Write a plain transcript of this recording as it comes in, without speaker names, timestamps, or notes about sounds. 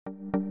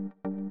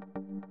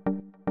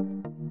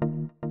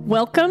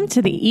Welcome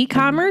to the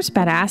eCommerce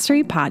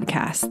Badassery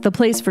podcast, the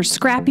place for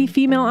scrappy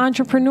female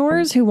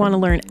entrepreneurs who want to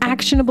learn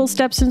actionable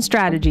steps and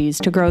strategies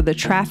to grow the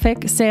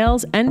traffic,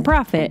 sales, and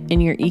profit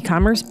in your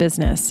e-commerce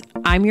business.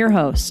 I'm your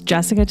host,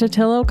 Jessica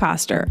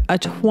Totillo-Coster, a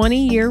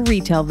 20-year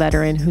retail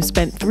veteran who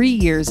spent 3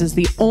 years as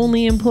the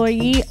only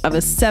employee of a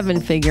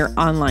 7-figure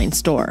online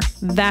store.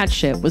 That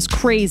shit was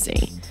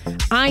crazy.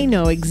 I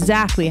know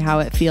exactly how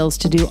it feels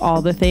to do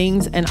all the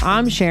things, and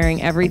I'm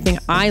sharing everything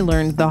I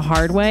learned the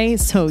hard way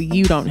so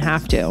you don't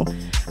have to.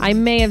 I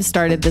may have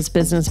started this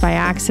business by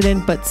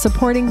accident, but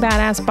supporting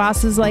badass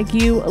bosses like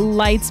you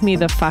lights me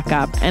the fuck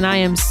up, and I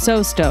am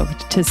so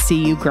stoked to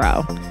see you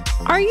grow.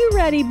 Are you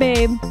ready,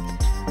 babe?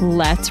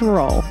 Let's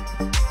roll.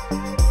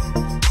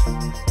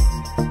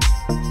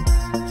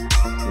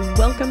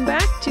 Welcome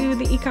back to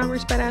the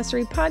eCommerce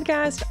Badassery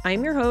podcast.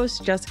 I'm your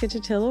host, Jessica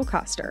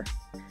Totillo-Coster.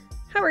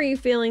 How are you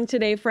feeling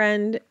today,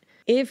 friend?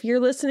 If you're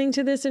listening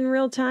to this in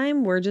real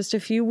time, we're just a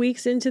few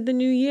weeks into the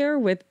new year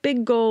with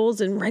big goals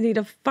and ready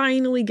to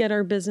finally get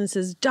our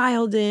businesses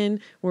dialed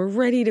in. We're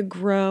ready to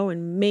grow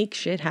and make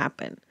shit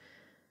happen.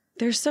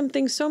 There's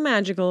something so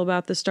magical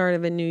about the start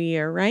of a new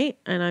year, right?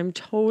 And I'm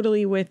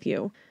totally with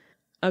you.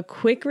 A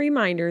quick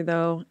reminder,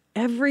 though,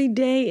 every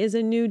day is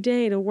a new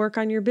day to work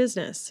on your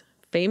business.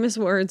 Famous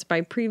words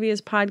by previous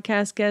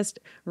podcast guest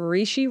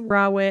Rishi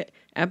Rawat,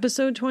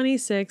 episode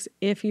 26,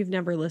 if you've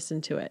never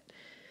listened to it.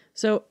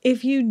 So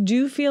if you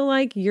do feel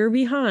like you're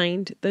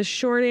behind, the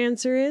short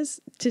answer is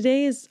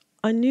today is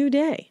a new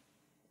day.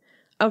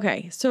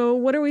 Okay, so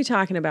what are we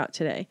talking about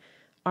today?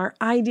 Our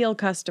ideal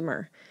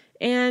customer.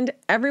 And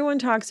everyone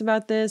talks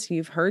about this.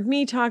 You've heard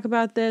me talk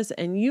about this,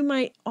 and you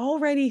might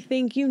already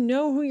think you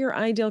know who your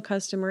ideal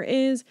customer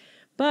is,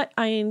 but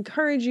I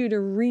encourage you to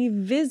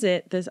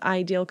revisit this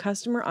ideal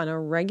customer on a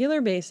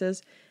regular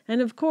basis. And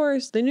of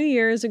course, the new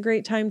year is a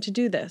great time to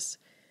do this.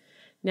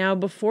 Now,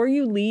 before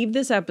you leave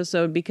this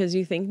episode because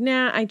you think,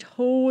 nah, I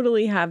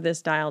totally have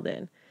this dialed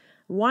in,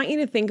 I want you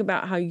to think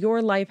about how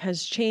your life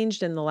has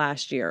changed in the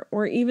last year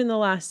or even the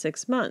last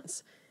 6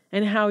 months,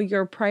 and how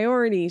your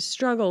priorities,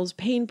 struggles,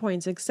 pain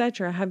points,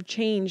 etc. have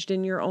changed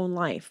in your own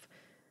life.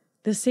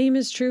 The same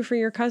is true for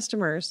your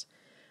customers.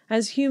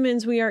 As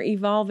humans, we are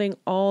evolving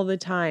all the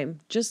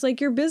time, just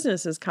like your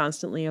business is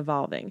constantly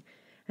evolving.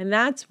 And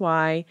that's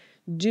why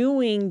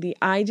doing the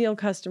ideal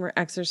customer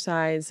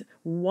exercise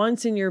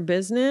once in your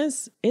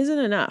business isn't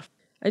enough.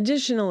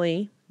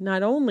 Additionally,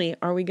 not only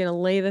are we going to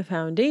lay the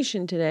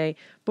foundation today,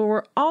 but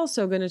we're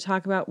also going to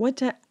talk about what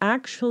to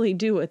actually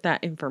do with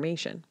that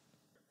information.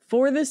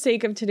 For the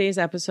sake of today's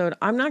episode,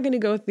 I'm not going to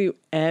go through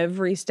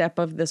every step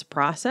of this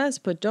process,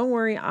 but don't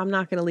worry, I'm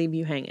not going to leave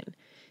you hanging.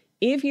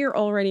 If you're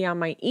already on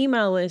my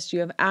email list, you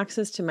have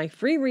access to my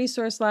free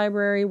resource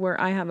library where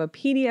I have a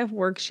PDF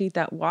worksheet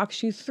that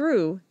walks you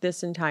through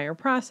this entire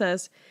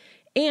process.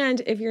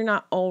 And if you're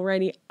not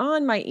already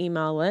on my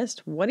email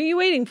list, what are you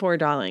waiting for,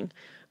 darling?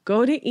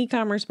 Go to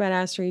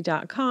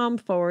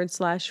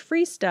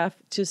ecommercebadassery.com/free stuff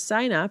to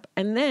sign up,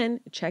 and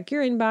then check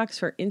your inbox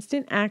for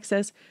instant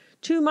access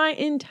to my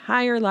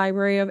entire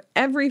library of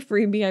every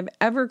freebie I've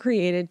ever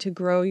created to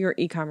grow your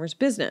e-commerce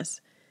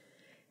business.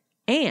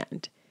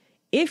 And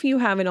if you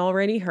haven't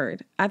already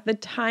heard, at the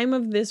time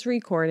of this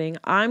recording,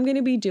 I'm going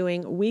to be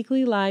doing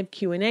weekly live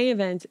Q&A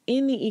events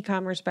in the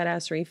eCommerce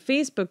Badassery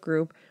Facebook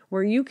group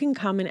where you can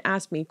come and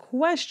ask me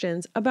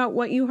questions about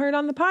what you heard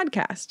on the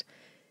podcast.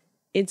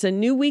 It's a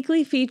new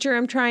weekly feature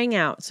I'm trying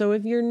out, so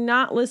if you're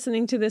not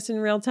listening to this in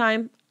real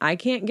time, I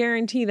can't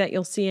guarantee that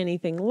you'll see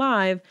anything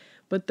live,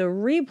 but the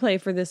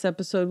replay for this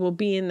episode will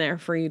be in there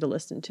for you to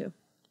listen to.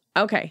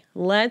 Okay,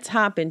 let's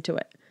hop into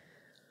it.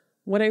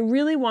 What I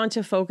really want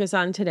to focus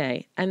on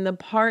today, and the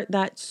part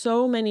that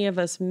so many of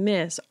us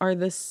miss, are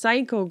the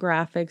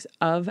psychographics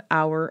of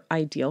our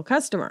ideal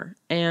customer.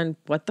 And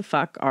what the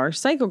fuck are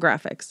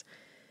psychographics?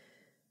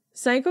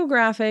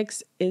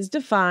 Psychographics is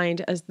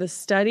defined as the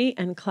study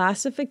and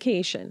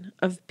classification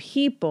of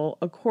people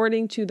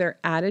according to their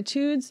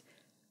attitudes,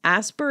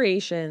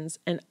 aspirations,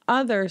 and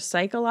other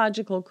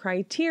psychological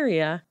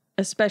criteria,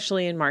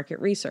 especially in market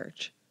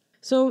research.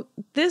 So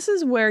this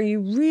is where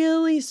you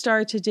really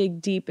start to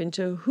dig deep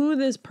into who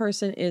this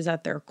person is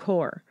at their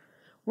core.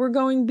 We're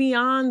going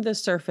beyond the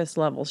surface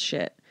level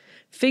shit,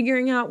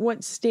 figuring out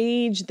what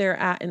stage they're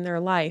at in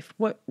their life,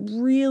 what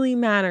really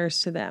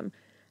matters to them,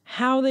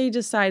 how they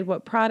decide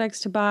what products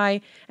to buy,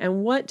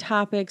 and what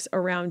topics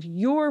around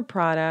your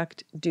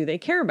product do they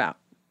care about.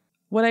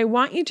 What I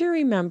want you to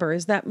remember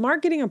is that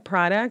marketing a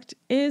product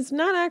is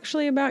not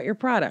actually about your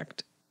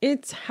product.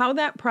 It's how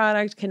that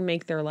product can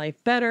make their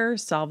life better,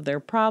 solve their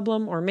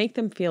problem, or make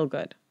them feel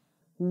good.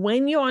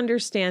 When you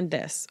understand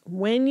this,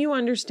 when you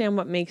understand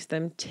what makes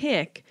them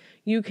tick,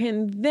 you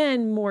can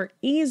then more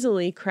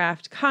easily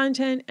craft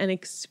content and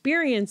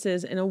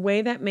experiences in a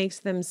way that makes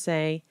them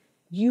say,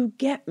 "You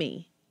get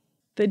me."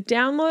 The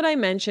download I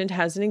mentioned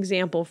has an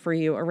example for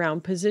you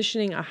around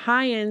positioning a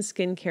high-end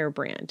skincare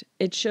brand.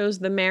 It shows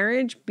the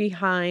marriage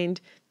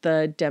behind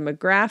the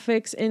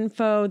demographics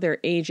info, their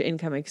age,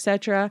 income,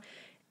 etc.,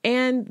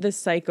 and the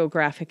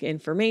psychographic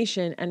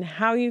information and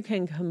how you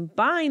can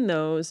combine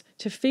those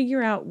to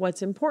figure out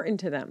what's important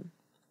to them.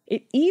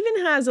 It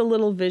even has a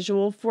little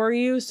visual for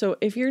you, so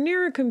if you're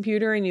near a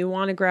computer and you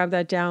want to grab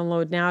that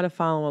download now to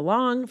follow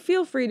along,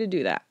 feel free to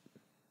do that.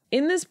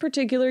 In this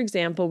particular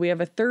example, we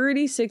have a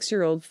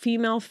 36-year-old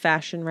female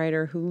fashion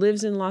writer who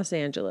lives in Los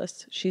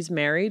Angeles. She's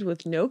married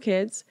with no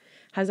kids,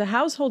 has a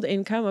household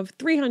income of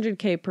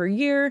 $300K per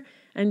year,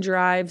 and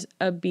drives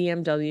a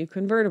BMW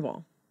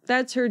convertible.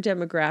 That's her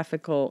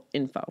demographical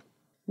info.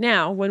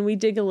 Now, when we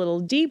dig a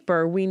little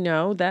deeper, we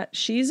know that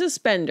she's a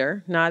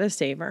spender, not a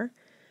saver.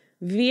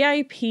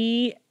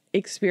 VIP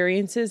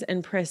experiences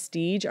and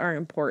prestige are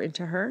important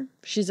to her.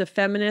 She's a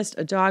feminist,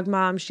 a dog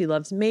mom. She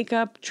loves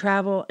makeup,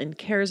 travel, and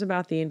cares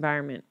about the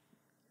environment.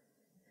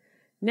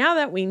 Now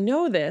that we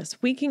know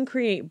this, we can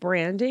create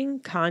branding,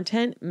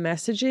 content,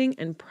 messaging,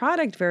 and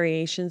product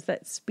variations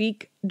that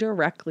speak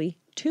directly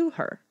to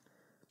her.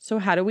 So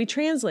how do we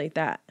translate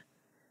that?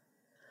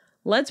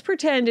 Let's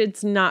pretend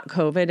it's not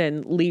COVID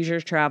and leisure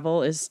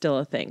travel is still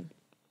a thing.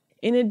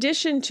 In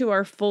addition to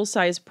our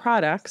full-size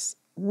products,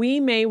 we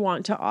may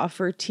want to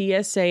offer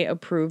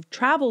TSA-approved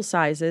travel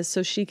sizes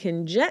so she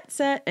can jet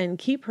set and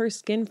keep her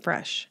skin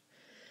fresh.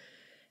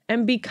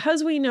 And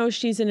because we know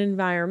she's an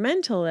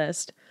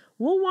environmentalist,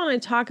 we'll want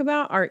to talk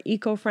about our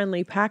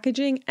eco-friendly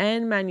packaging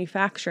and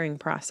manufacturing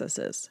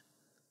processes.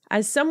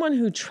 As someone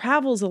who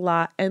travels a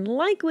lot and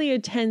likely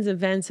attends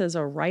events as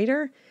a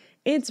writer,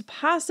 it's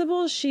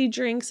possible she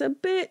drinks a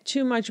bit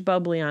too much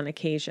bubbly on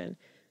occasion.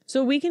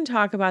 So we can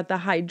talk about the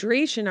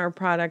hydration our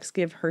products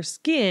give her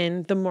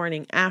skin the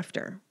morning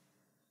after.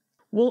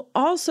 We'll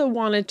also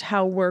want to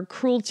tell we're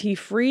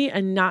cruelty-free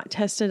and not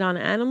tested on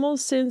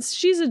animals since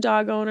she's a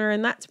dog owner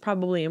and that's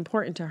probably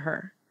important to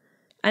her.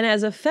 And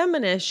as a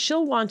feminist,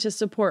 she'll want to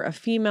support a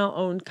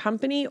female-owned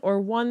company or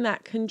one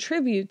that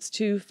contributes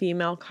to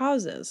female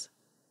causes.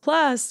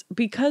 Plus,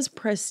 because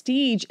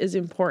prestige is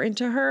important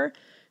to her,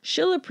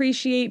 she'll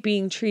appreciate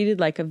being treated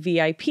like a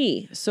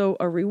VIP, so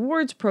a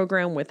rewards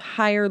program with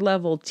higher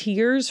level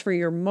tiers for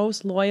your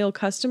most loyal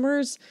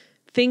customers,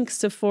 think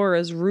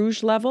Sephora's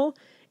Rouge level,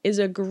 is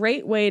a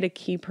great way to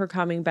keep her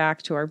coming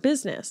back to our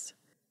business.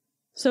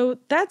 So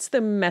that's the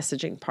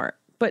messaging part,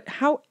 but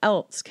how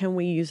else can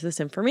we use this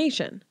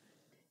information?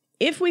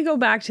 If we go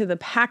back to the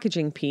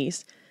packaging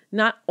piece,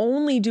 not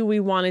only do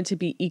we want it to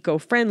be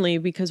eco-friendly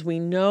because we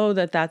know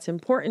that that's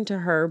important to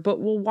her,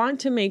 but we'll want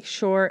to make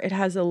sure it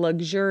has a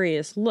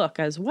luxurious look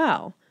as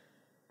well.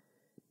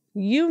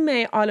 You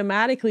may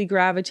automatically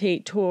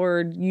gravitate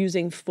toward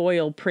using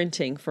foil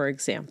printing, for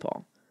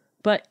example.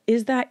 But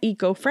is that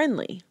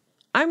eco-friendly?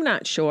 I'm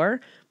not sure,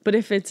 but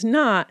if it's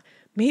not,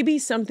 maybe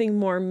something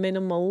more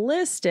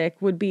minimalistic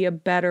would be a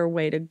better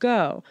way to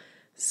go.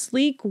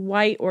 Sleek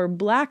white or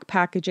black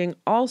packaging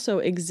also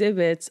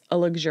exhibits a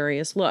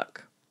luxurious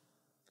look.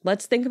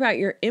 Let's think about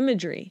your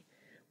imagery.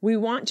 We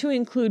want to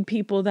include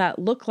people that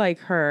look like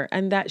her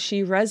and that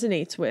she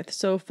resonates with.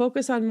 So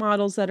focus on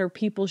models that are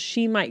people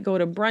she might go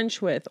to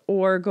brunch with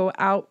or go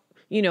out,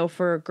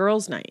 for a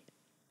girls' night.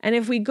 And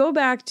if we go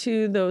back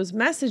to those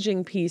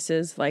messaging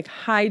pieces like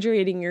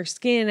hydrating your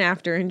skin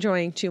after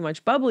enjoying too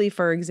much bubbly,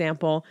 for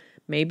example,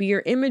 maybe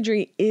your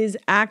imagery is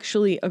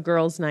actually a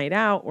girls' night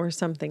out or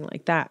something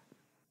like that.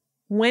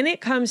 When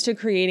it comes to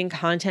creating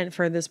content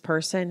for this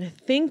person,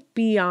 think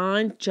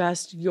beyond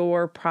just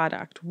your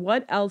product.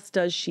 What else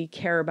does she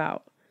care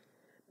about?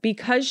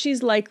 Because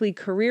she's likely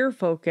career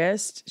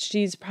focused,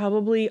 she's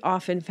probably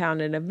often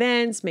found at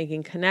events,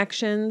 making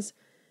connections.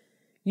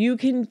 You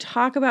can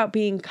talk about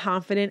being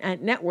confident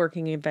at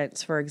networking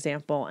events, for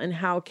example, and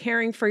how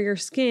caring for your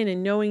skin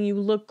and knowing you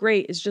look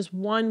great is just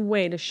one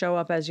way to show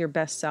up as your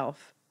best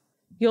self.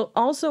 You'll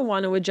also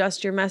want to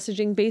adjust your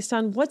messaging based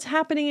on what's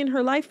happening in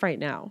her life right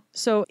now.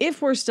 So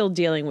if we're still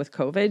dealing with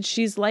COVID,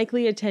 she's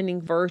likely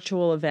attending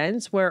virtual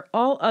events where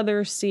all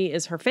others see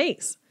is her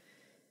face.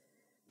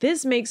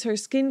 This makes her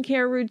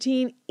skincare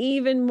routine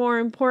even more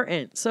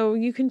important, so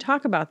you can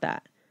talk about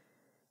that.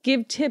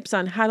 Give tips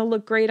on how to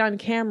look great on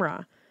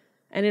camera.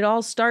 And it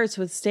all starts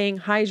with staying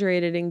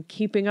hydrated and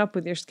keeping up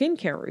with your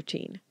skincare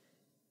routine.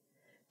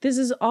 This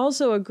is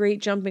also a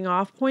great jumping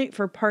off point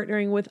for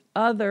partnering with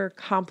other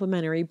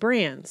complementary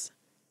brands.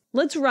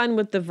 Let's run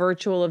with the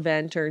virtual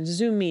event or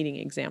Zoom meeting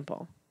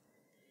example.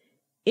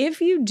 If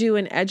you do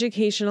an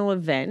educational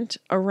event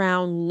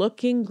around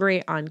looking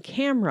great on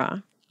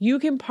camera, you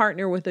can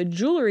partner with a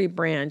jewelry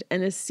brand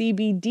and a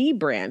CBD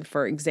brand,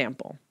 for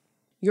example.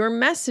 Your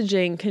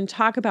messaging can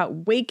talk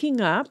about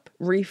waking up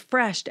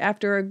refreshed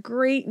after a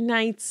great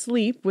night's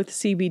sleep with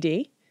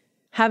CBD,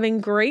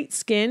 having great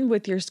skin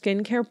with your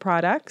skincare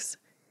products,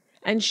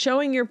 and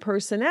showing your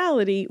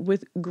personality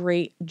with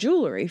great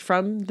jewelry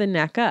from the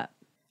neck up.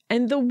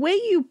 And the way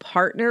you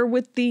partner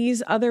with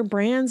these other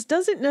brands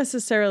doesn't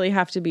necessarily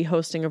have to be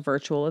hosting a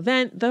virtual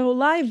event, though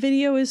live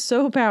video is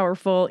so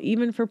powerful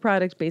even for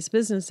product-based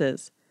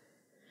businesses.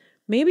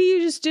 Maybe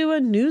you just do a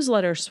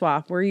newsletter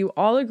swap where you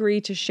all agree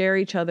to share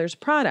each other's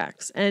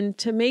products. And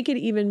to make it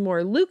even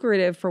more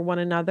lucrative for one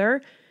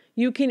another,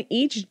 you can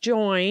each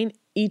join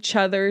each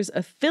other's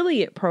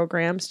affiliate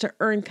programs to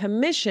earn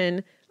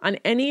commission on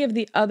any of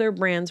the other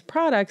brand's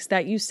products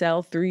that you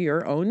sell through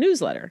your own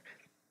newsletter.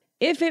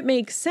 If it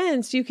makes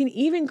sense, you can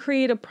even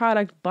create a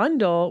product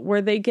bundle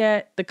where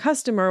the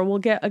customer will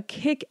get a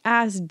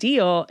kick-ass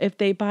deal if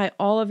they buy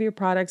all of your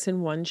products in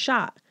one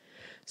shot.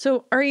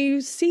 So are you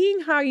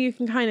seeing how you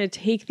can kind of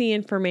take the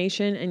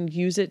information and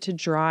use it to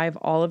drive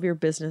all of your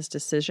business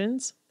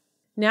decisions?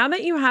 Now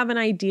that you have an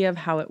idea of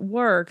how it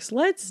works,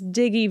 let's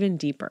dig even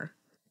deeper.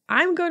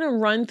 I'm going to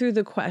run through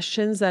the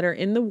questions that are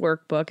in the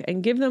workbook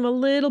and give them a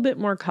little bit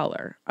more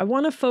color. I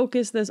want to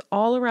focus this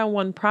all around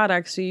one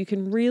product so you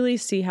can really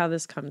see how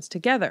this comes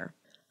together.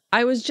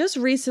 I was just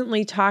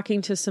recently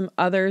talking to some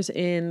others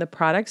in the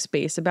product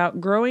space about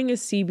growing a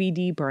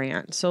CBD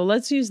brand. So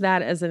let's use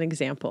that as an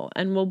example,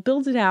 and we'll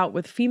build it out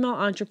with female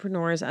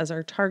entrepreneurs as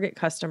our target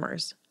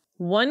customers.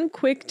 One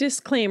quick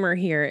disclaimer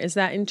here is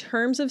that in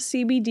terms of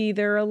CBD,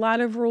 there are a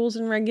lot of rules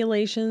and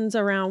regulations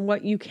around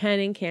what you can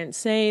and can't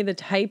say, the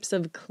types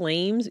of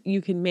claims you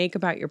can make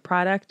about your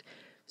product.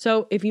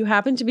 So if you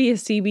happen to be a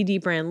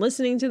CBD brand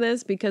listening to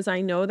this, because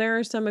I know there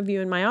are some of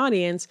you in my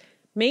audience,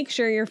 make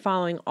sure you're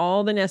following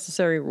all the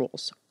necessary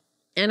rules.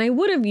 And I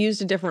would have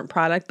used a different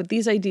product, but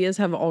these ideas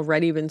have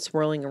already been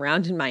swirling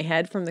around in my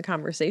head from the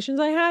conversations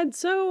I had,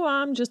 so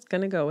I'm just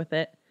going to go with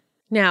it.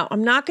 Now,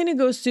 I'm not going to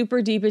go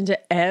super deep into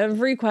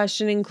every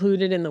question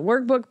included in the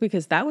workbook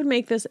because that would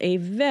make this a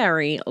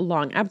very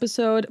long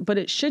episode, but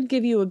it should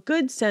give you a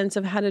good sense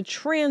of how to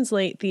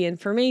translate the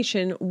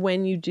information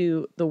when you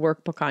do the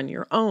workbook on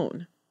your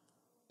own.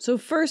 So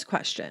first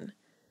question,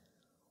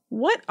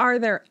 what are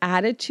their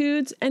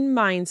attitudes and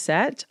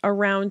mindset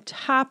around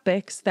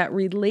topics that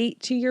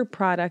relate to your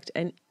product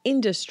and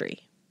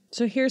industry?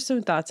 So here's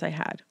some thoughts I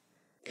had.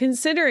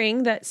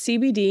 Considering that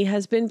CBD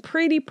has been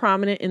pretty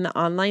prominent in the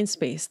online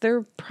space,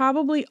 they're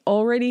probably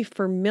already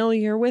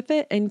familiar with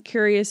it and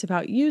curious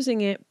about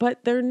using it,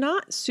 but they're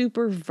not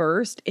super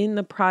versed in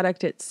the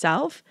product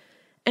itself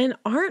and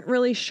aren't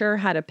really sure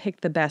how to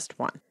pick the best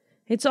one.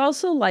 It's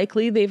also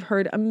likely they've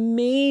heard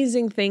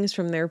amazing things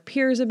from their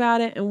peers about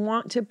it and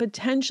want to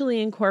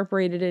potentially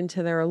incorporate it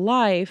into their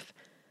life,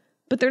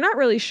 but they're not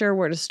really sure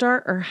where to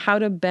start or how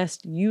to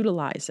best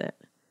utilize it.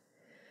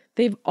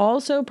 They've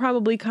also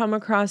probably come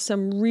across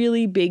some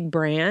really big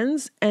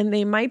brands, and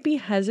they might be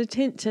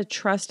hesitant to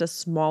trust a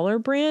smaller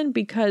brand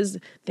because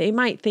they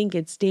might think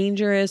it's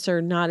dangerous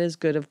or not as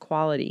good of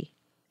quality.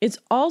 It's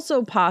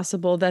also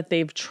possible that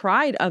they've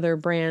tried other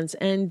brands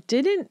and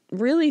didn't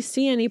really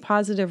see any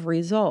positive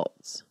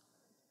results.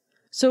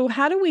 So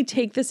how do we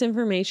take this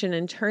information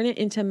and turn it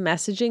into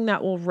messaging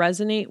that will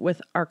resonate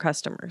with our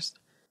customers?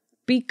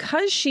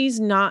 Because she's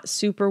not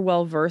super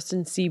well versed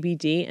in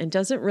CBD and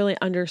doesn't really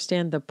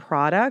understand the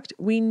product,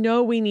 we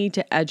know we need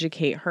to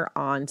educate her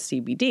on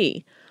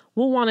CBD.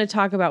 We'll want to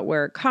talk about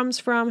where it comes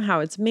from, how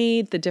it's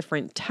made, the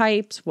different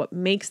types, what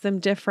makes them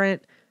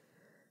different.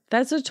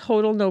 That's a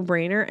total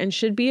no-brainer and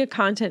should be a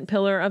content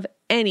pillar of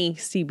any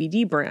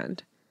CBD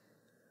brand.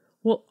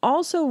 We'll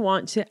also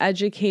want to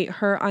educate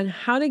her on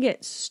how to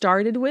get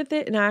started with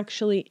it and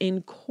actually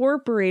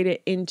incorporate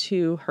it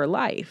into her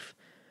life.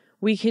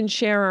 We can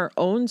share our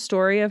own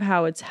story of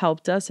how it's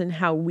helped us and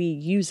how we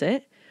use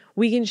it.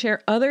 We can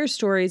share other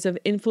stories of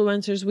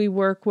influencers we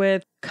work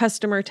with,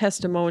 customer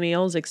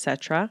testimonials,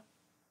 etc.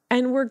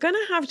 And we're going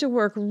to have to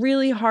work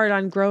really hard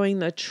on growing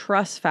the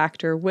trust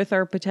factor with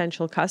our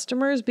potential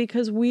customers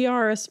because we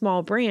are a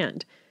small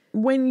brand.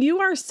 When you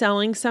are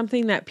selling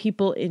something that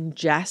people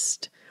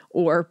ingest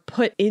or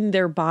put in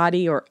their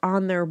body or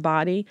on their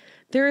body,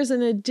 there is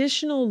an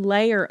additional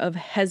layer of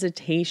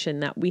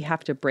hesitation that we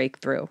have to break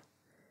through.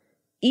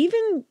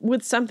 Even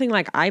with something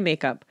like eye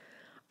makeup,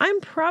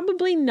 I'm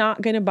probably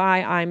not going to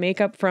buy eye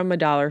makeup from a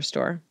dollar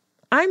store.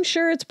 I'm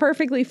sure it's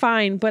perfectly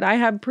fine, but I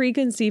have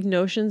preconceived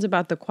notions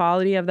about the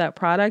quality of that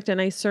product, and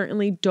I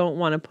certainly don't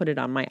want to put it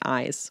on my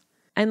eyes.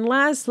 And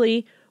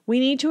lastly, we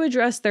need to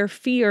address their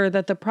fear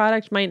that the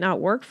product might not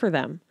work for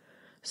them.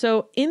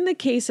 So in the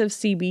case of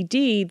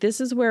CBD, this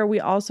is where we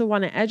also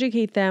want to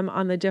educate them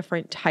on the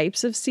different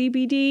types of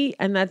CBD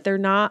and that they're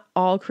not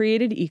all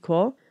created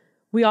equal.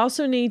 We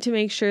also need to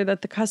make sure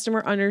that the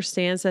customer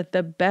understands that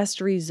the best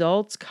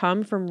results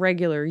come from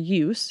regular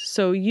use.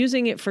 So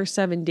using it for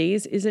 7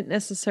 days isn't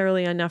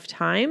necessarily enough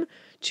time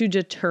to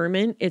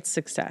determine its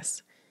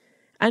success.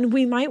 And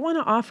we might want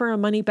to offer a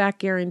money-back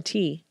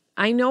guarantee.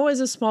 I know as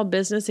a small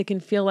business, it can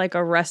feel like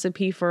a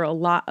recipe for a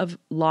lot of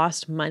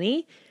lost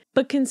money,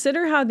 but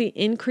consider how the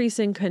increase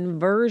in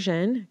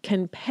conversion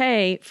can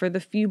pay for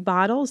the few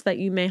bottles that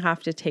you may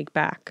have to take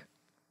back.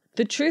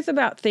 The truth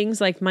about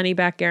things like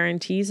money-back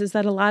guarantees is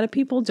that a lot of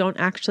people don't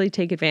actually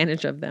take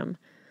advantage of them.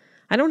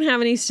 I don't have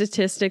any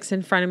statistics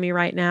in front of me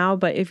right now,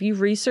 but if you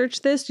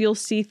research this, you'll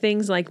see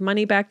things like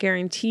money-back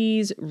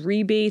guarantees,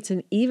 rebates,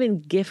 and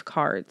even gift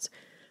cards.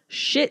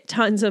 Shit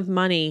tons of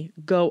money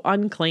go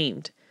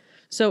unclaimed.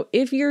 So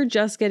if you're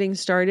just getting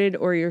started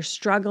or you're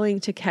struggling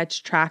to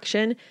catch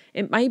traction,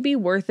 it might be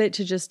worth it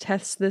to just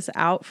test this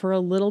out for a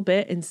little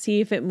bit and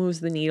see if it moves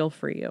the needle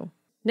for you.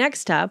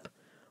 Next up,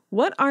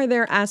 What are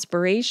their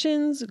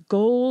aspirations,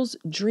 goals,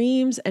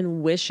 dreams,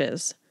 and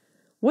wishes?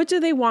 What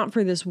do they want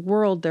for this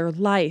world, their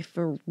life,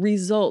 or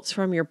results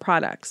from your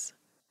products?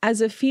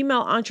 As a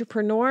female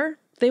entrepreneur,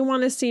 they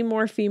want to see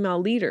more female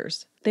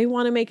leaders. They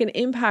want to make an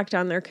impact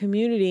on their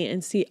community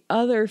and see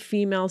other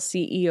female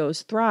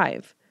CEOs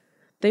thrive.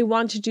 They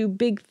want to do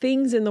big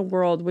things in the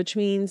world, which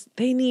means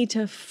they need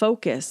to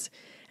focus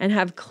and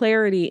have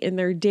clarity in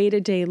their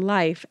day-to-day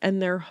life,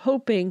 and they're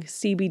hoping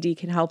CBD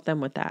can help them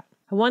with that.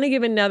 I want to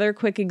give another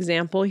quick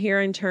example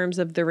here in terms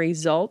of the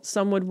results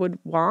someone would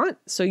want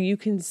so you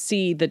can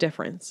see the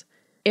difference.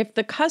 If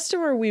the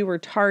customer we were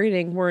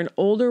targeting were an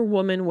older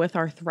woman with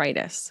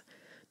arthritis,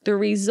 the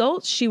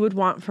results she would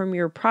want from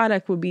your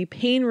product would be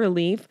pain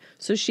relief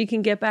so she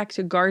can get back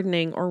to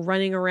gardening or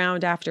running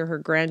around after her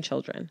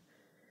grandchildren.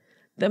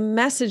 The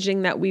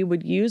messaging that we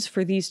would use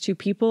for these two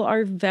people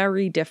are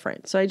very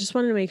different. So I just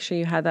wanted to make sure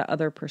you had that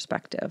other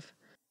perspective.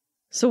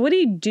 So what do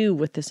you do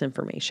with this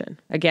information?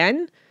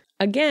 Again,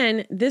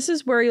 this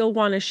is where you'll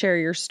want to share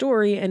your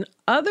story and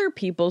other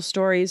people's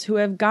stories who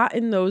have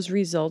gotten those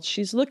results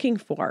she's looking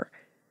for.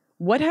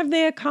 What have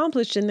they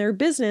accomplished in their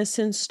business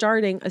since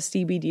starting a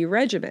CBD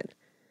regimen?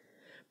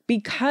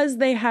 Because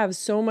they have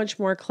so much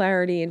more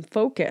clarity and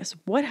focus,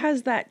 what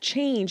has that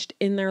changed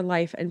in their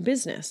life and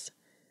business?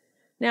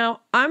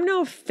 Now, I'm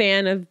no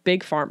fan of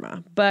big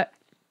pharma, but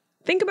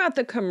think about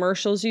the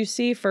commercials you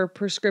see for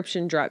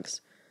prescription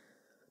drugs.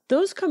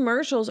 Those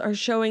commercials are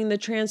showing the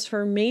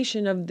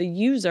transformation of the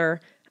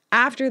user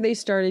after they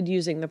started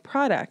using the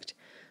product.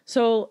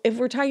 So if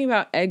we're talking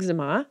about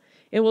eczema,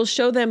 it will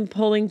show them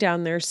pulling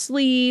down their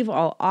sleeve,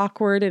 all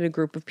awkward in a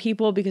group of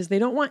people because they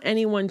don't want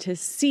anyone to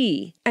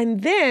see.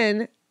 And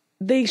then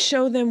they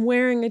show them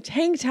wearing a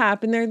tank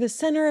top and they're the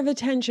center of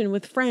attention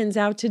with friends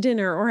out to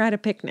dinner or at a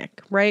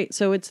picnic, right?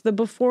 So it's the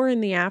before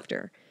and the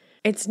after.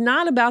 It's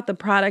not about the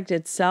product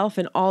itself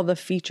and all the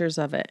features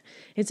of it.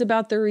 It's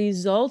about the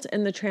result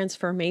and the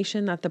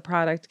transformation that the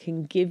product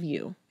can give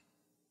you.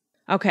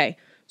 Okay,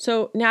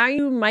 so now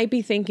you might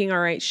be thinking,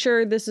 all right,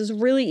 sure, this is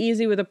really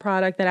easy with a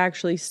product that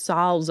actually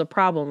solves a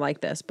problem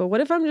like this. But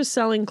what if I'm just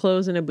selling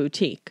clothes in a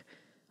boutique?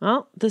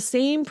 Well, the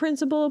same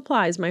principle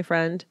applies, my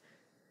friend.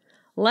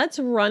 Let's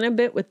run a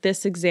bit with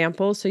this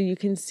example so you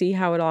can see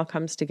how it all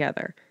comes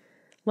together.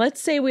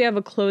 Let's say we have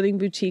a clothing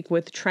boutique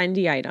with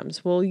trendy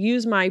items. We'll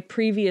use my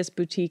previous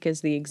boutique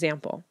as the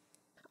example.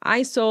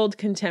 I sold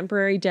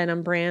contemporary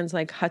denim brands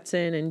like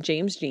Hudson and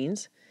James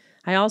Jeans.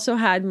 I also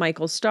had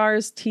Michael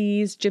Stars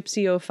tees,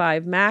 Gypsy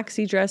 05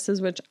 maxi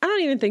dresses, which I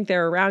don't even think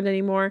they're around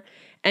anymore,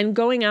 and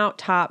going out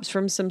tops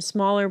from some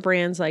smaller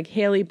brands like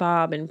Haley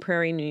Bob and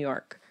Prairie, New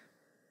York.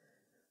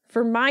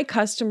 For my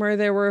customer,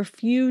 there were a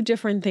few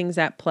different things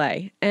at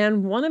play,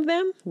 and one of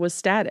them was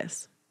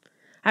status.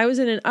 I was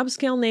in an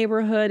upscale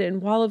neighborhood, and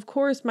while of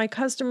course my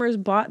customers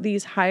bought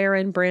these higher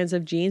end brands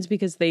of jeans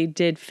because they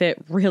did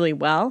fit really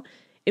well,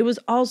 it was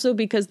also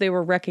because they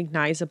were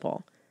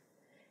recognizable.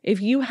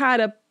 If you had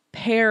a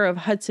pair of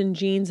Hudson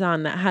jeans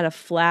on that had a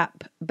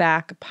flap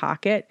back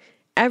pocket,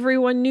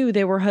 everyone knew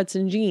they were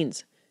Hudson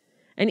jeans.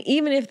 And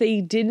even if they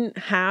didn't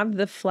have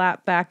the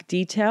flap back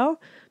detail,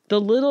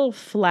 the little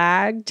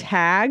flag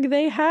tag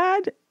they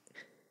had,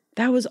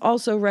 that was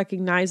also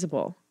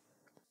recognizable.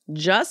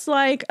 Just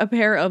like a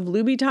pair of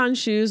Louboutin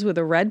shoes with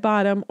a red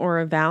bottom or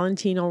a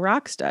Valentino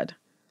rock stud.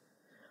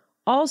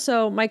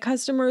 Also, my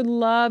customer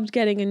loved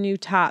getting a new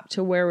top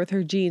to wear with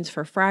her jeans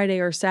for Friday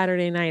or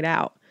Saturday night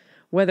out,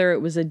 whether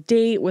it was a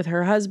date with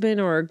her husband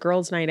or a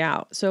girls' night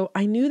out. So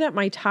I knew that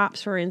my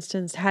tops, for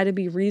instance, had to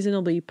be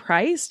reasonably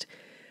priced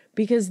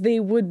because they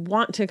would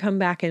want to come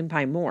back and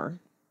buy more.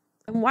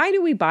 And why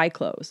do we buy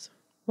clothes?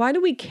 Why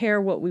do we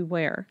care what we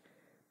wear?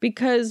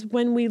 Because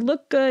when we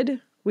look good,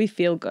 we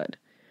feel good.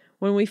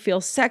 When we feel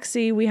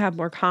sexy, we have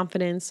more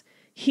confidence.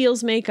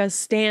 Heels make us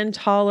stand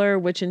taller,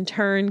 which in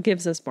turn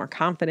gives us more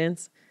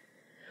confidence.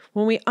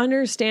 When we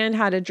understand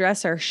how to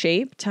dress our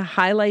shape to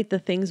highlight the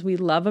things we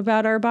love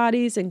about our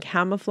bodies and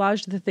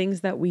camouflage the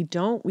things that we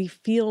don't, we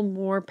feel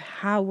more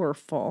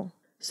powerful.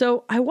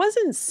 So I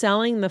wasn't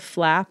selling the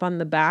flap on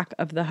the back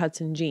of the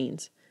Hudson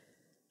jeans.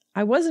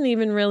 I wasn't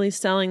even really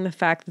selling the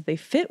fact that they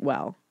fit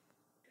well.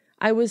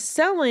 I was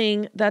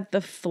selling that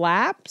the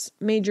flaps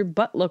made your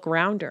butt look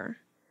rounder,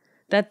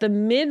 that the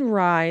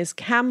mid-rise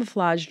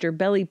camouflaged your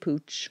belly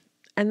pooch,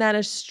 and that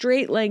a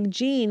straight leg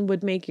jean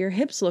would make your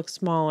hips look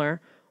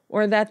smaller,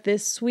 or that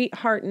this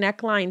sweetheart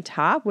neckline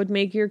top would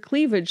make your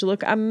cleavage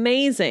look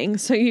amazing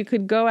so you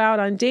could go out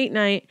on date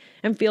night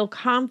and feel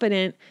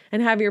confident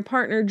and have your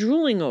partner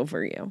drooling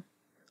over you.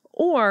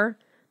 Or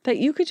that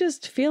you could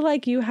just feel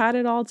like you had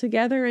it all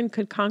together and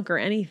could conquer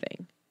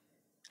anything.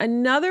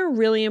 Another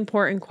really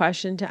important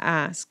question to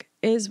ask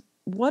is,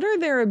 what are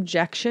their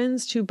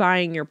objections to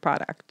buying your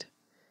product?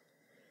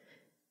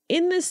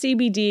 In the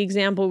CBD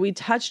example, we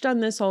touched on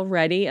this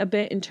already a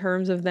bit in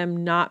terms of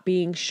them not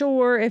being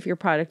sure if your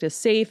product is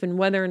safe and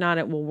whether or not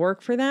it will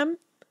work for them.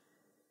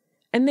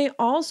 And they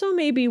also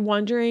may be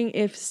wondering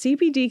if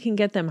CBD can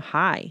get them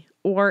high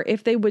or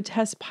if they would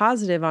test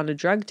positive on a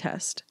drug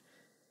test.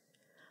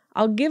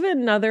 I'll give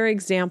another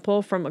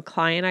example from a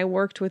client I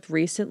worked with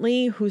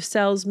recently who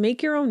sells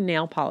make-your-own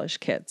nail polish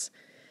kits.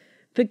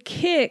 The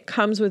kit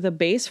comes with a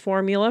base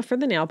formula for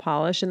the nail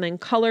polish and then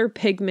color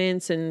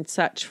pigments and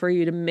such for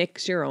you to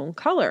mix your own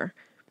color.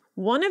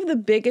 One of the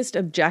biggest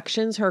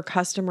objections her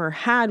customer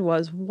had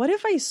was, what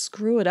if I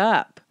screw it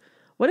up?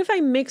 What if I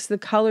mix the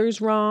colors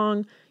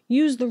wrong,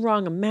 use the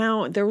wrong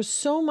amount? There was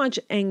so much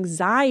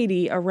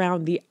anxiety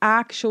around the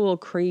actual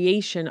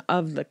creation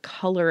of the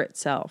color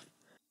itself.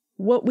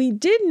 What we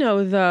did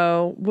know,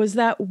 though, was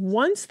that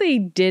once they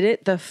did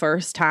it the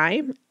first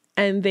time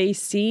and they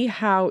see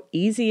how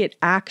easy it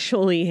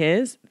actually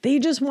is, they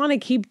just want to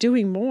keep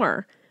doing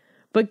more.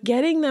 But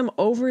getting them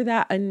over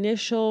that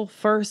initial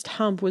first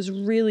hump was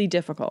really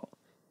difficult.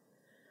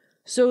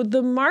 So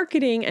the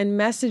marketing and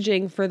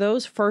messaging for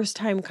those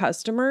first-time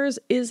customers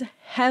is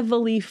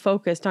heavily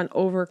focused on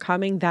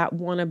overcoming that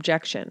one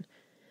objection.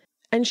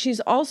 And she's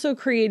also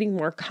creating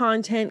more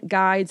content,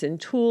 guides, and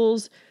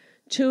tools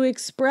to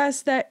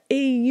express that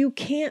you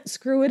can't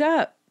screw it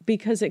up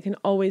because it can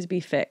always be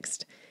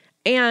fixed,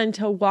 and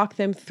to walk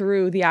them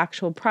through the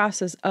actual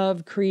process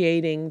of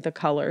creating the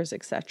colors,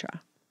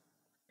 etc.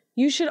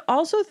 You should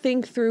also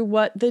think through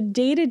what the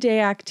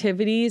day-to-day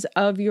activities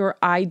of your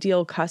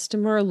ideal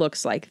customer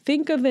looks like.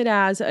 Think of it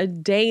as a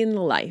day in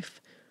the life.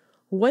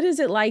 What is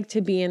it like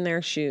to be in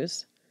their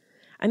shoes?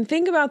 And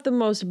think about the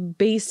most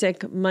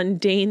basic,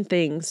 mundane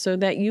things so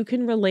that you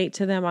can relate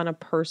to them on a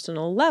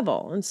personal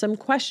level. And some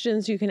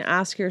questions you can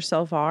ask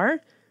yourself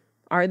are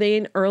they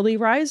an early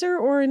riser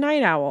or a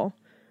night owl?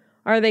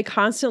 Are they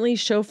constantly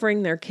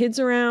chauffeuring their kids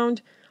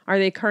around? Are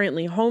they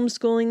currently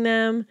homeschooling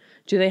them?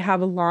 Do they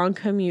have a long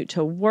commute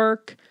to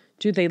work?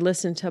 Do they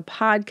listen to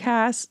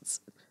podcasts?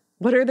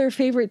 What are their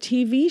favorite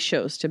TV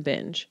shows to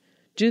binge?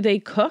 Do they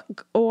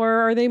cook,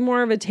 or are they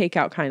more of a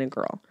takeout kind of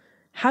girl?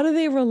 How do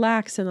they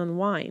relax and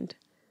unwind?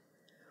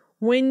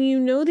 When you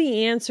know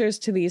the answers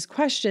to these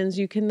questions,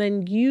 you can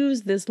then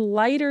use this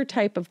lighter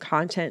type of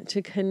content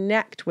to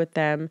connect with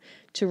them,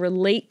 to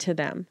relate to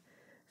them.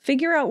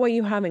 Figure out what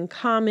you have in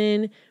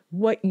common,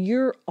 what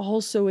you're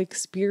also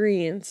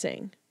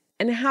experiencing.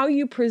 And how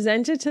you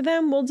present it to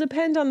them will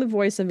depend on the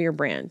voice of your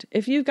brand.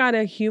 If you've got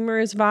a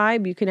humorous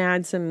vibe, you can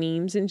add some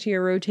memes into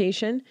your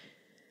rotation.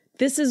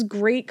 This is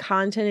great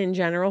content in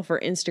general for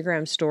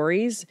Instagram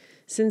stories,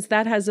 since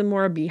that has a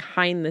more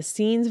behind the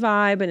scenes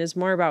vibe and is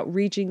more about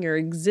reaching your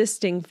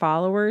existing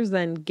followers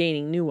than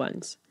gaining new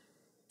ones.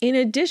 In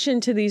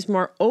addition to these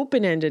more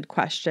open-ended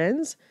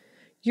questions,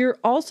 you're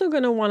also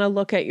going to want to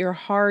look at your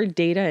hard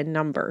data and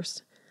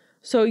numbers.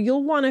 So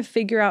you'll want to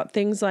figure out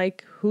things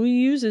like who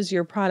uses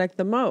your product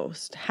the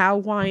most, how,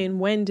 why, and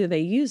when do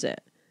they use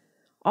it?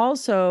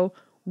 Also,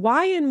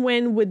 why and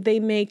when would they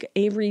make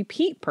a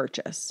repeat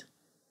purchase?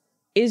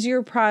 Is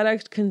your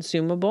product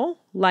consumable,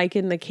 like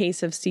in the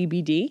case of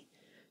CBD?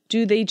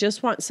 Do they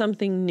just want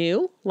something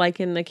new, like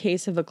in the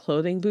case of a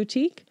clothing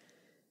boutique?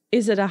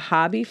 Is it a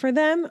hobby for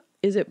them?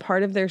 Is it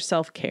part of their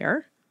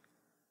self-care?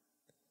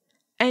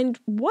 And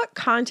what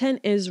content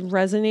is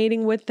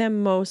resonating with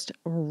them most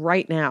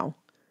right now?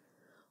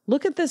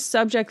 Look at the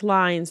subject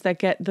lines that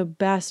get the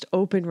best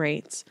open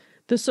rates,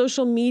 the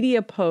social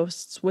media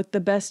posts with the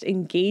best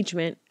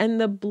engagement,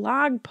 and the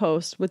blog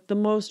posts with the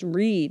most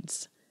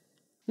reads.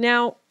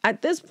 Now,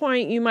 at this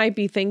point, you might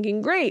be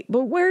thinking, great,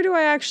 but where do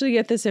I actually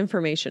get this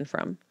information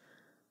from?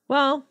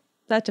 Well,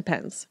 that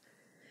depends.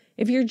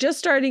 If you're just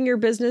starting your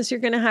business, you're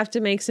going to have to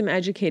make some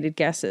educated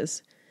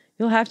guesses.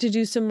 You'll have to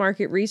do some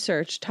market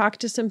research, talk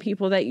to some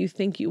people that you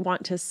think you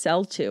want to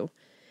sell to.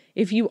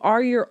 If you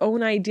are your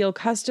own ideal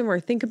customer,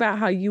 think about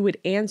how you would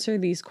answer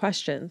these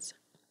questions.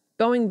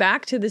 Going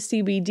back to the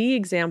CBD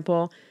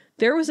example,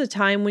 there was a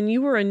time when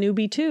you were a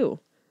newbie too.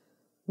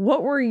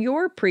 What were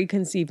your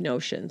preconceived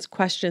notions,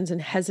 questions,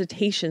 and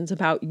hesitations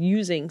about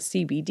using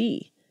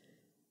CBD?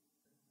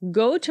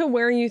 Go to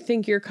where you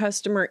think your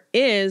customer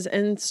is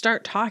and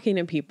start talking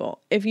to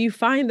people. If you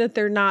find that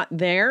they're not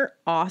there,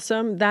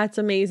 awesome. That's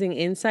amazing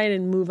insight,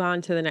 and move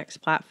on to the next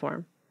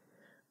platform.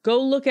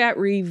 Go look at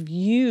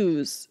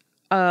reviews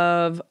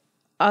of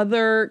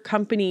other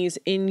companies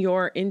in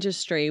your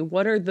industry.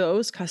 What are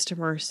those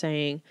customers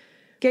saying?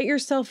 Get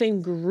yourself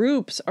in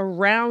groups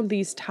around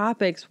these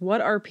topics.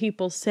 What are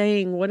people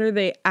saying? What are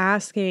they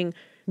asking?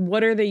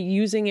 What are they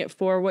using it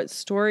for? What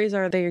stories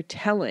are they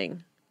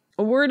telling?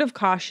 A word of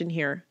caution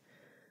here.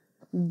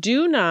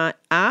 Do not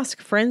ask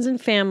friends and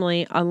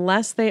family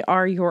unless they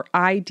are your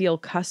ideal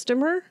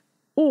customer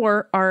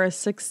or are a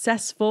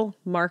successful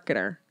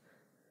marketer.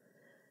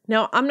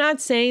 Now, I'm not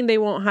saying they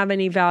won't have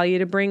any value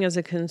to bring as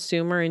a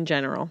consumer in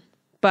general,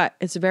 but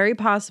it's very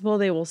possible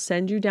they will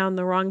send you down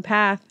the wrong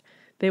path.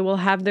 They will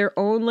have their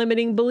own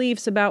limiting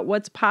beliefs about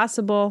what's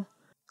possible.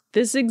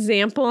 This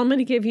example I'm going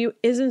to give you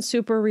isn't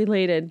super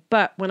related,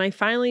 but when I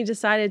finally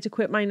decided to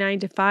quit my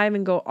 9-to-5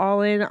 and go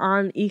all in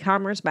on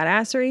eCommerce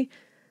Badassery,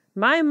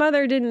 my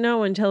mother didn't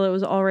know until it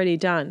was already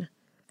done.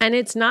 And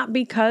it's not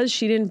because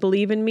she didn't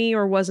believe in me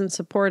or wasn't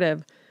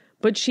supportive,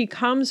 but she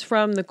comes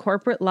from the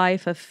corporate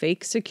life of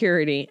fake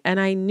security,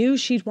 and I knew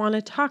she'd want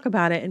to talk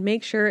about it and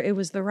make sure it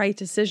was the right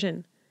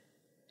decision.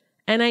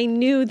 And I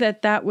knew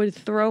that that would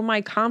throw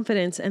my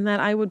confidence and that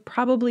I would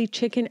probably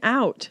chicken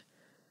out.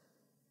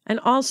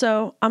 And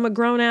also, I'm a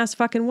grown-ass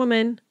fucking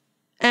woman,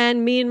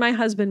 and me and my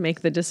husband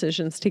make the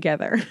decisions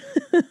together.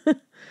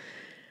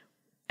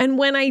 And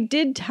when I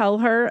did tell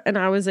her and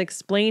I was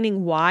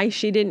explaining why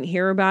she didn't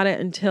hear about it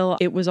until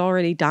it was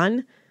already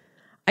done,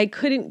 I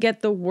couldn't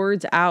get the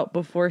words out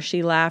before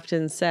she laughed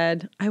and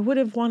said, I would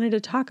have wanted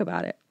to talk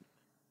about it.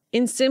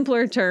 In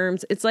simpler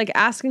terms, it's like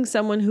asking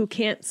someone who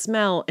can't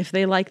smell if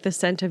they like the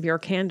scent of your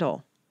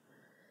candle.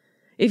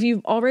 If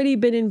you've already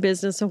been in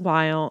business a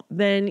while,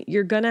 then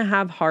you're going to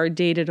have hard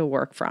data to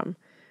work from.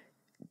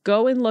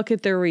 Go and look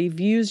at the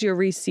reviews you're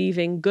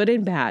receiving, good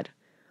and bad.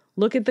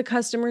 Look at the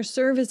customer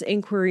service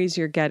inquiries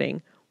you're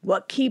getting.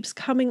 What keeps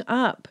coming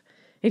up?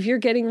 If you're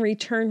getting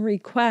return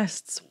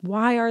requests,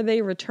 why are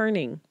they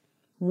returning?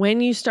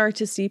 When you start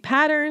to see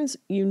patterns,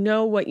 you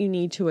know what you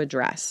need to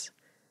address.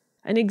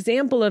 An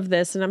example of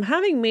this, and I'm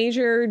having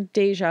major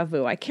deja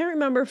vu. I can't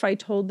remember if I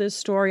told this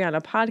story on a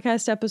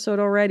podcast episode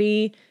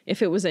already,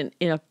 if it was in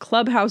a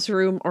clubhouse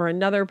room or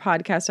another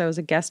podcast I was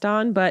a guest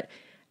on, but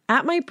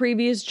at my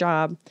previous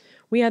job,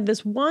 we had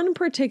this one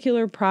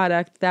particular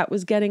product that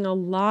was getting a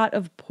lot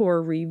of poor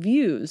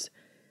reviews.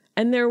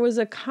 And there was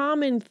a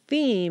common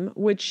theme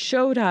which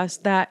showed us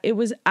that it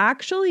was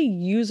actually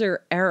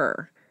user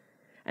error.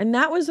 And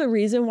that was the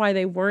reason why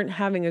they weren't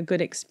having a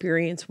good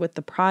experience with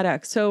the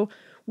product. So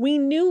we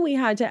knew we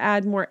had to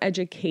add more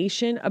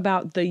education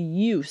about the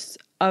use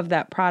of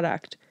that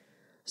product.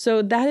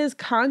 So that is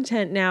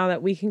content now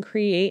that we can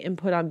create and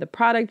put on the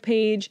product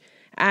page,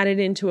 add it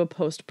into a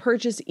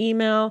post-purchase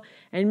email,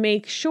 and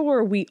make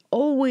sure we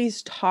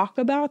always talk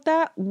about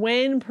that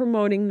when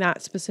promoting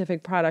that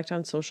specific product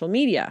on social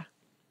media.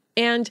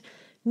 And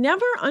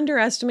never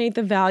underestimate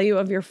the value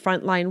of your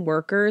frontline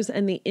workers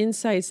and the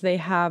insights they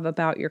have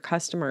about your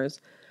customers,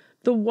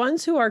 the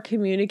ones who are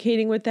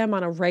communicating with them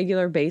on a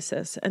regular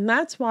basis. And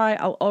that's why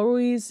I'll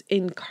always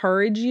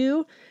encourage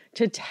you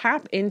to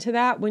tap into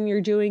that when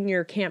you're doing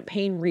your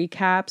campaign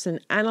recaps and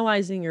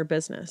analyzing your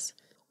business.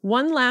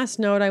 One last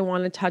note I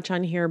want to touch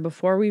on here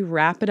before we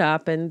wrap it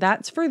up, and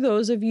that's for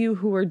those of you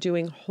who are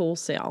doing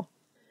wholesale.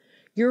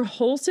 Your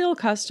wholesale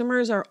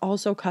customers are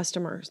also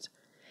customers.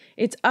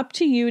 It's up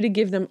to you to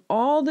give them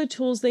all the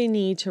tools they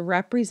need to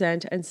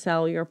represent and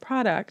sell your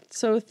product.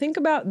 So think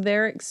about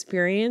their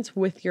experience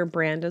with your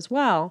brand as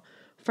well,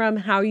 from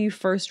how you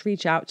first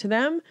reach out to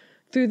them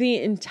through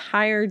the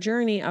entire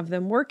journey of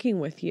them working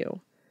with you.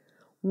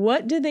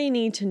 What do they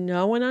need to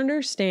know and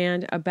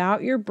understand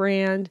about your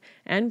brand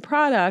and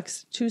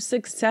products to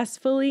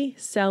successfully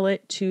sell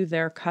it to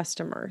their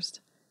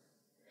customers?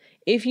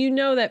 If you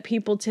know that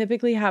people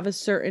typically have a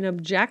certain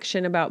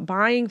objection about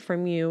buying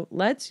from you,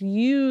 let's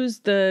use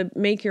the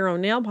make your own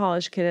nail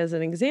polish kit as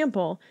an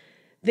example.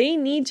 They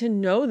need to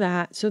know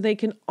that so they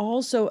can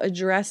also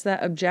address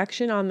that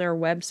objection on their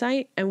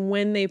website and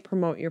when they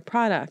promote your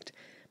product.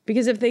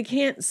 Because if they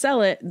can't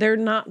sell it, they're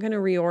not going to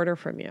reorder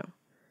from you.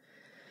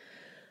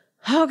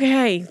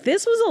 Okay,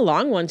 this was a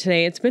long one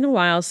today. It's been a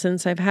while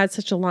since I've had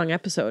such a long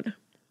episode.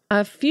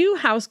 A few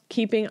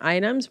housekeeping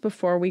items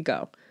before we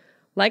go.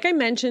 Like I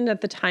mentioned at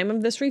the time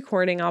of this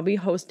recording, I'll be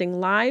hosting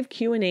live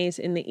Q&As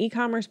in the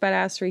eCommerce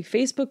Badassery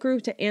Facebook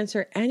group to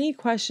answer any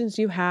questions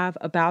you have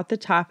about the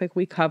topic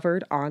we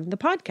covered on the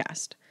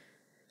podcast.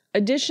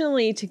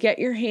 Additionally, to get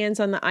your hands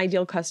on the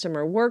Ideal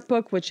Customer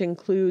Workbook, which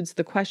includes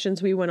the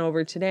questions we went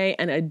over today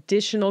and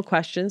additional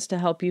questions to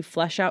help you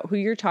flesh out who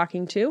you're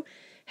talking to,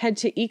 head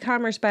to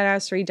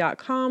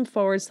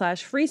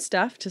ecommercebadassery.com/free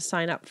stuff to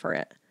sign up for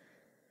it.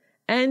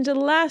 And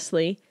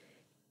lastly,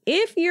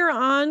 if you're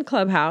on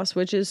Clubhouse,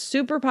 which is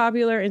super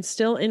popular and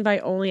still invite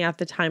only at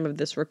the time of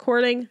this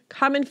recording,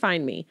 come and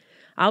find me.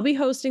 I'll be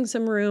hosting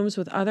some rooms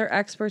with other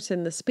experts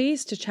in the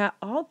space to chat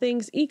all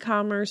things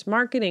e-commerce,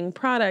 marketing,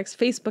 products,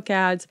 Facebook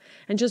ads,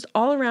 and just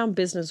all around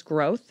business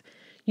growth.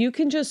 You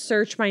can just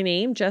search my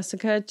name,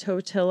 Jessica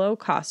Totillo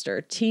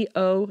Coster,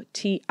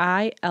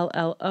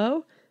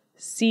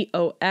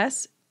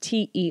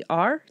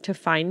 TOTILLOCOSTER, to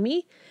find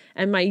me.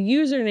 And my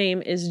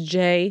username is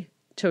J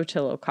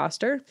Totillo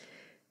Coster.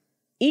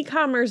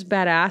 eCommerce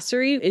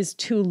Badassery is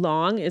too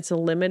long. It's a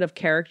limit of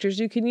characters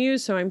you can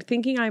use. So I'm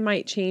thinking I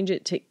might change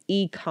it to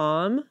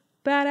eCom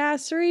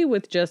Badassery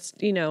with just,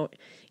 ECOMM.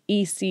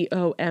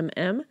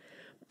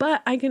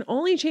 But I can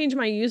only change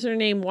my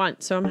username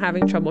once, so I'm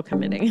having trouble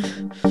committing.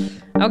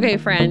 Okay,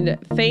 friend,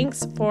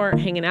 thanks for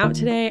hanging out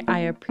today. I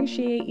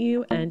appreciate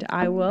you, and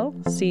I will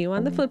see you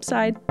on the flip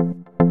side.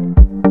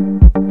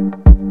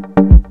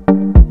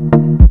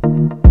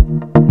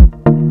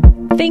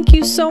 Thank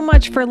you so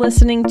much for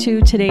listening to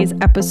today's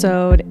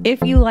episode.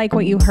 If you like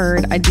what you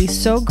heard, I'd be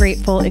so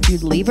grateful if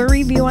you'd leave a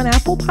review on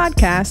Apple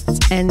Podcasts,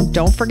 and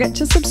don't forget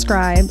to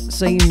subscribe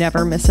so you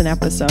never miss an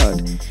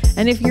episode.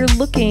 And if you're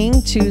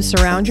looking to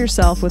surround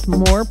yourself with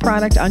more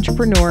product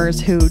entrepreneurs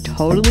who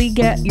totally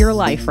get your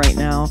life right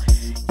now,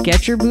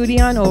 get your booty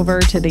on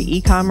over to the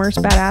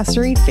eCommerce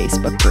Badassery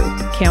Facebook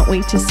group. Can't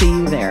wait to see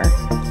you there.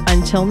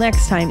 Until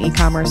next time,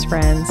 e-commerce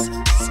friends,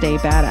 stay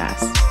badass.